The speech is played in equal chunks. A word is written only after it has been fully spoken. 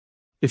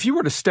If you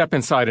were to step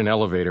inside an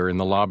elevator in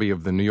the lobby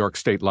of the New York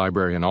State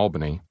Library in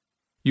Albany,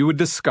 you would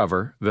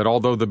discover that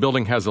although the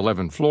building has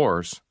 11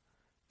 floors,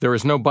 there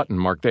is no button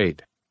marked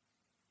 8.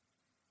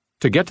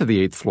 To get to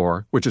the 8th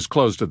floor, which is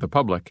closed to the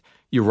public,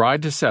 you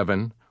ride to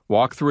 7,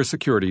 walk through a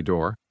security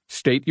door,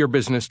 state your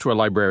business to a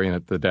librarian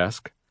at the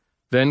desk,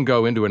 then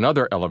go into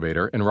another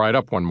elevator and ride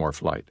up one more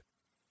flight.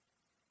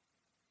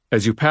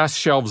 As you pass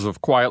shelves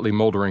of quietly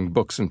moldering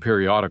books and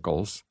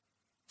periodicals,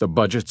 the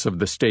budgets of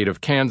the state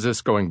of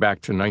Kansas going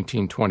back to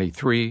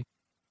 1923,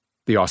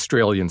 the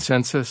Australian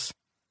census,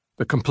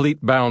 the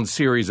complete bound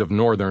series of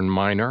Northern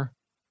Minor,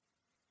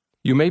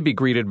 you may be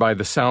greeted by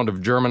the sound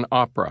of German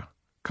opera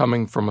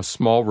coming from a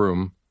small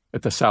room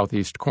at the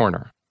southeast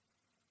corner.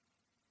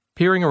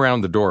 Peering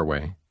around the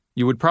doorway,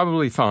 you would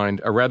probably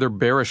find a rather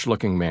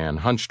bearish-looking man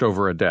hunched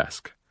over a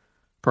desk,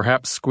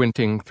 perhaps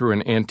squinting through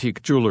an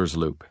antique jeweler's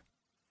loupe.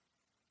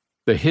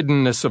 The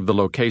hiddenness of the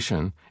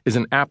location is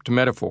an apt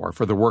metaphor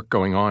for the work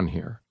going on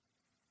here.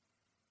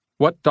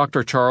 What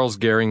Dr. Charles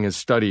Gehring is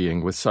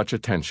studying with such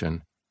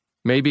attention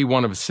may be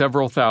one of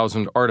several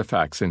thousand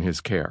artifacts in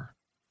his care.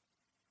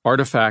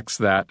 Artifacts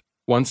that,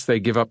 once they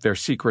give up their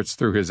secrets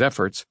through his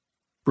efforts,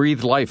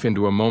 breathe life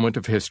into a moment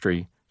of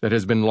history that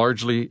has been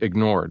largely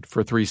ignored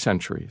for 3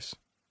 centuries.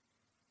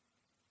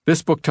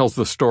 This book tells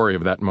the story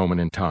of that moment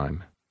in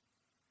time.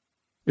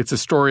 It's a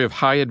story of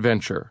high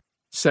adventure,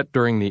 set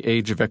during the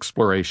Age of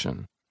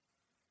Exploration,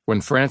 when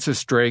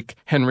Francis Drake,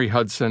 Henry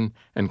Hudson,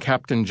 and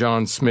Captain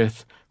John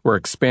Smith were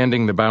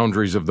expanding the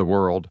boundaries of the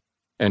world,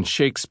 and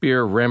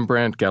Shakespeare,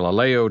 Rembrandt,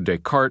 Galileo,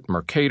 Descartes,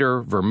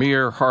 Mercator,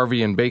 Vermeer,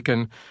 Harvey, and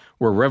Bacon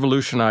were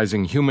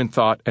revolutionizing human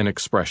thought and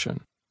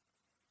expression.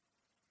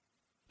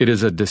 It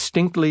is a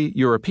distinctly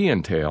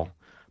European tale,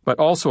 but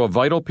also a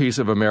vital piece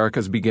of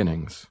America's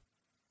beginnings.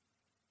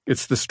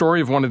 It's the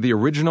story of one of the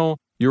original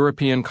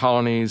European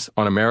colonies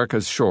on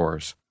America's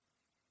shores,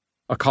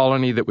 a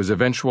colony that was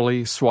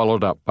eventually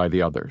swallowed up by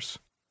the others.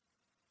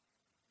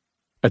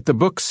 At the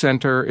book's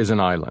center is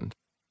an island,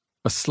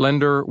 a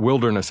slender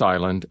wilderness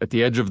island at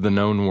the edge of the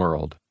known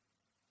world.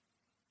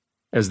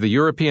 As the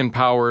European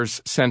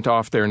powers sent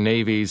off their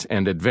navies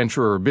and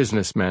adventurer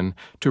businessmen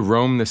to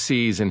roam the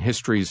seas in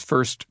history's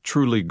first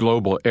truly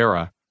global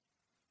era,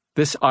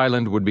 this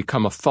island would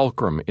become a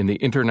fulcrum in the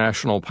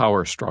international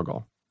power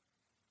struggle,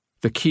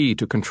 the key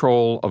to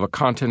control of a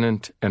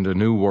continent and a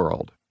new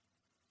world.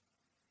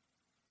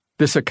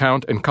 This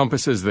account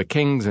encompasses the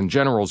kings and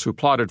generals who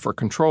plotted for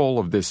control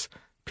of this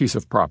piece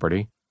of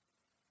property,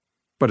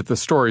 but at the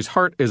story's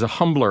heart is a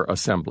humbler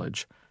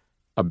assemblage,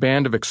 a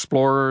band of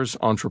explorers,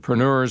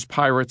 entrepreneurs,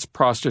 pirates,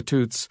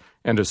 prostitutes,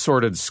 and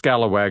assorted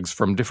scalawags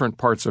from different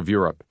parts of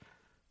Europe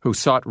who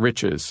sought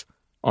riches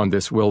on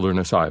this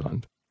wilderness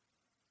island.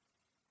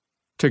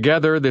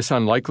 Together, this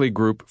unlikely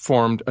group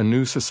formed a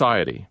new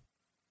society.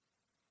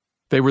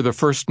 They were the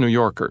first New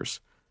Yorkers,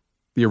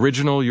 the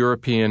original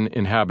European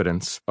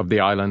inhabitants of the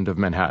island of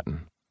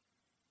Manhattan.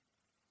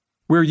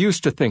 We're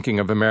used to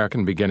thinking of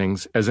American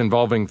beginnings as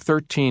involving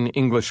 13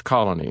 English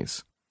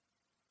colonies,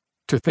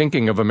 to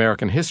thinking of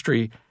American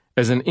history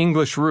as an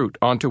English root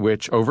onto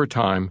which, over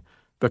time,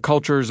 the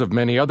cultures of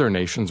many other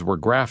nations were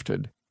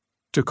grafted,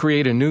 to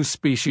create a new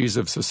species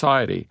of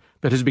society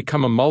that has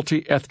become a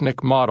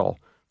multi-ethnic model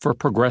for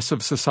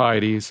progressive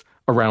societies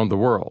around the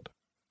world.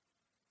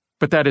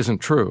 But that isn't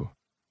true.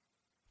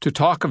 To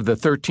talk of the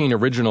 13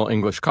 original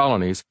English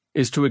colonies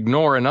is to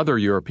ignore another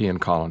European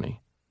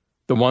colony,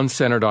 the one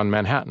centered on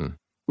Manhattan,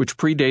 which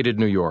predated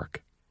New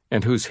York,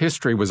 and whose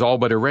history was all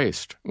but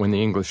erased when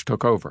the English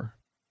took over.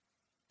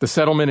 The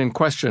settlement in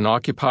question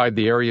occupied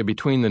the area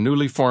between the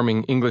newly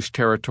forming English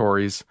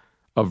territories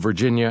of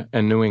Virginia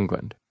and New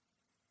England.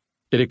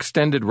 It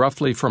extended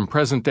roughly from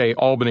present-day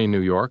Albany,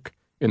 New York,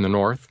 in the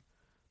north,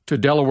 to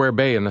Delaware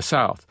Bay in the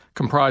south,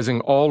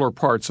 comprising all or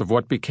parts of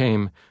what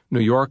became New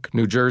York,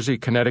 New Jersey,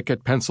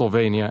 Connecticut,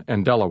 Pennsylvania,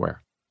 and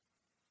Delaware.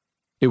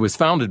 It was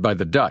founded by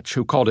the Dutch,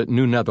 who called it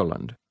New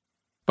Netherland,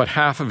 but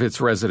half of its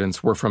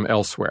residents were from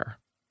elsewhere.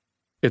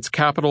 Its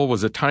capital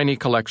was a tiny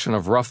collection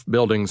of rough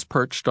buildings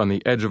perched on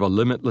the edge of a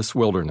limitless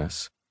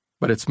wilderness,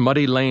 but its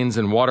muddy lanes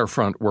and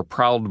waterfront were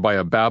prowled by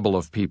a babel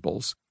of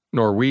peoples: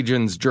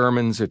 Norwegians,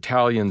 Germans,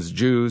 Italians,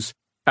 Jews,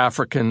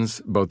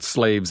 Africans, both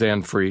slaves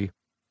and free,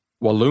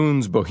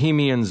 Walloons,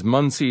 Bohemians,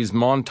 Munsees,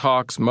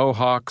 Montauks,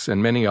 Mohawks,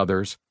 and many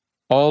others,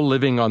 all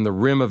living on the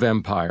rim of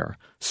empire,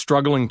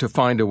 struggling to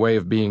find a way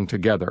of being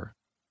together,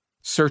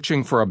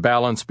 searching for a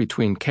balance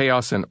between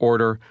chaos and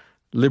order,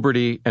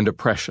 liberty and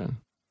oppression.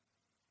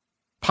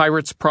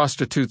 Pirates,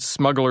 prostitutes,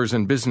 smugglers,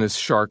 and business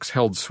sharks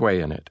held sway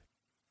in it.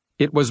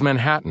 It was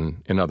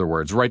Manhattan, in other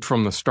words, right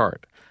from the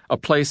start, a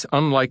place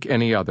unlike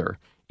any other,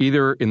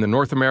 either in the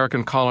North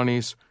American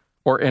colonies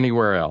or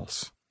anywhere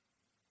else.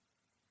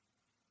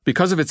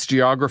 Because of its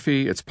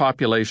geography, its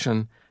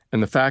population,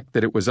 and the fact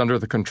that it was under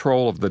the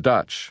control of the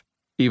Dutch,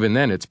 even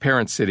then its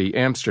parent city,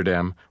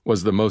 Amsterdam,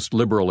 was the most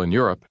liberal in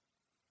Europe,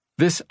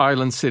 this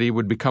island city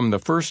would become the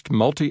first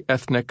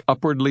multi-ethnic,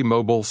 upwardly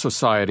mobile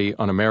society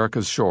on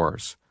America's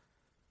shores,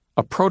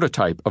 a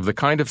prototype of the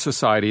kind of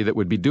society that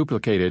would be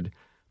duplicated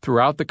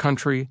throughout the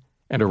country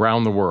and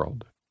around the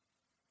world.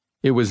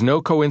 It was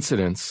no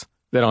coincidence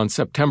that on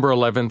September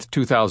 11,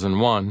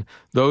 2001,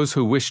 those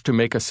who wished to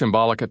make a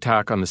symbolic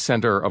attack on the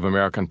center of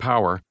American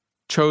power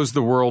chose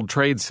the World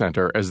Trade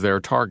Center as their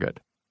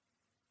target.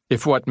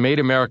 If what made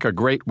America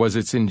great was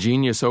its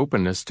ingenious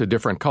openness to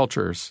different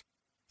cultures,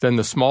 then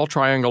the small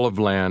triangle of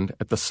land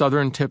at the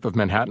southern tip of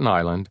Manhattan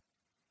Island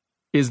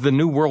is the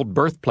New World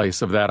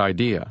birthplace of that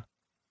idea,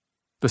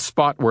 the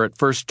spot where it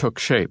first took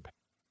shape.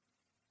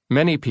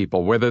 Many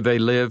people, whether they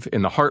live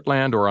in the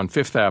heartland or on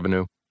Fifth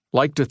Avenue,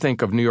 like to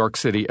think of New York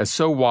City as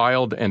so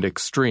wild and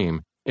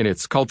extreme in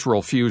its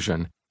cultural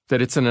fusion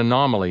that it's an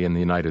anomaly in the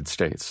United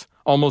States,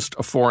 almost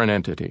a foreign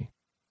entity.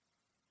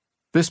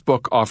 This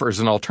book offers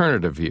an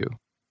alternative view,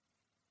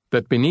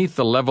 that beneath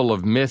the level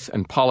of myth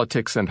and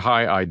politics and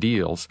high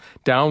ideals,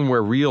 down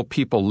where real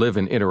people live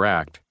and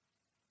interact,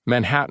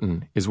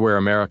 Manhattan is where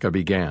America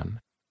began.